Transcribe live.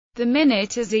the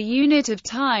minute as a unit of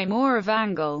time or of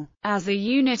angle. As a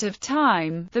unit of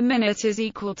time, the minute is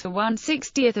equal to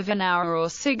 1/60th of an hour or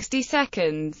 60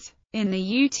 seconds. In the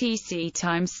UTC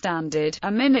time standard,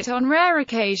 a minute on rare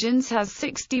occasions has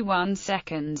 61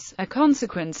 seconds, a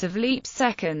consequence of leap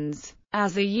seconds.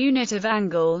 As a unit of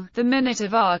angle, the minute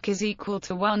of arc is equal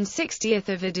to 1/60th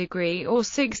of a degree or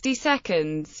 60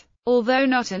 seconds. Although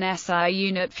not an SI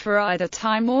unit for either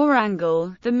time or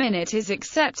angle, the minute is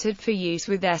accepted for use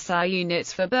with SI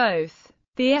units for both.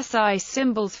 The SI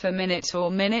symbols for minute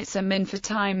or minutes are min for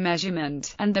time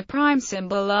measurement, and the prime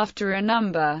symbol after a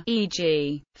number,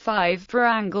 e.g., 5 for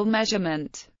angle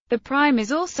measurement. The prime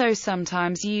is also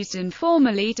sometimes used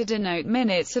informally to denote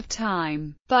minutes of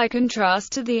time. By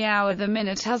contrast to the hour, the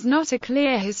minute has not a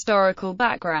clear historical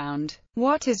background.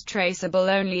 What is traceable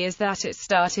only is that it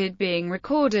started being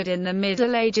recorded in the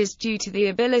Middle Ages due to the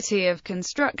ability of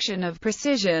construction of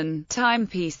precision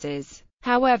timepieces.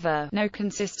 However, no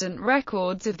consistent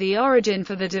records of the origin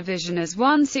for the division as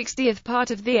 1/60th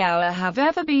part of the hour have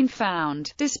ever been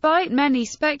found, despite many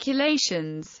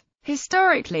speculations.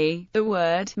 Historically, the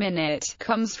word minute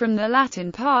comes from the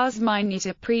Latin pars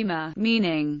minuta prima,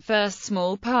 meaning first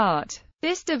small part.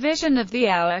 This division of the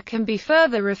hour can be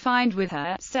further refined with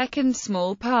a second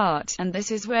small part, and this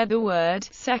is where the word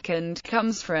second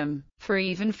comes from. For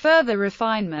even further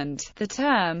refinement, the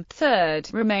term third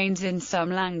remains in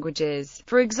some languages,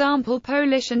 for example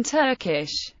Polish and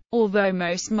Turkish, although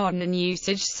most modern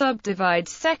usage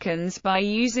subdivides seconds by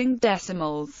using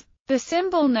decimals. The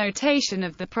symbol notation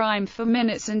of the prime for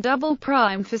minutes and double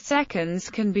prime for seconds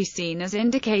can be seen as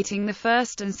indicating the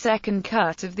first and second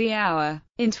cut of the hour.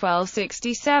 In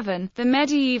 1267, the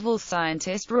medieval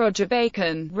scientist Roger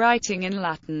Bacon, writing in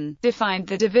Latin, defined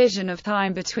the division of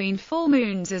time between full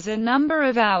moons as a number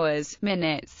of hours,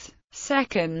 minutes,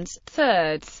 seconds,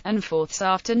 thirds, and fourths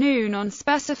afternoon on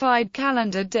specified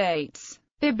calendar dates.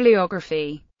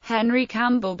 Bibliography: Henry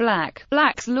Campbell Black,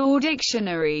 Black's Law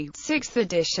Dictionary, 6th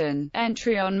edition,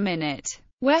 entry on minute.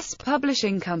 West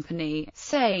Publishing Company,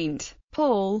 St.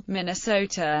 Paul,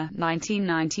 Minnesota,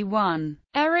 1991.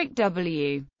 Eric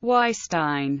W.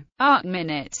 Weinstein, Art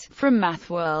Minute, from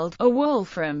MathWorld, a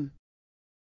Wolfram.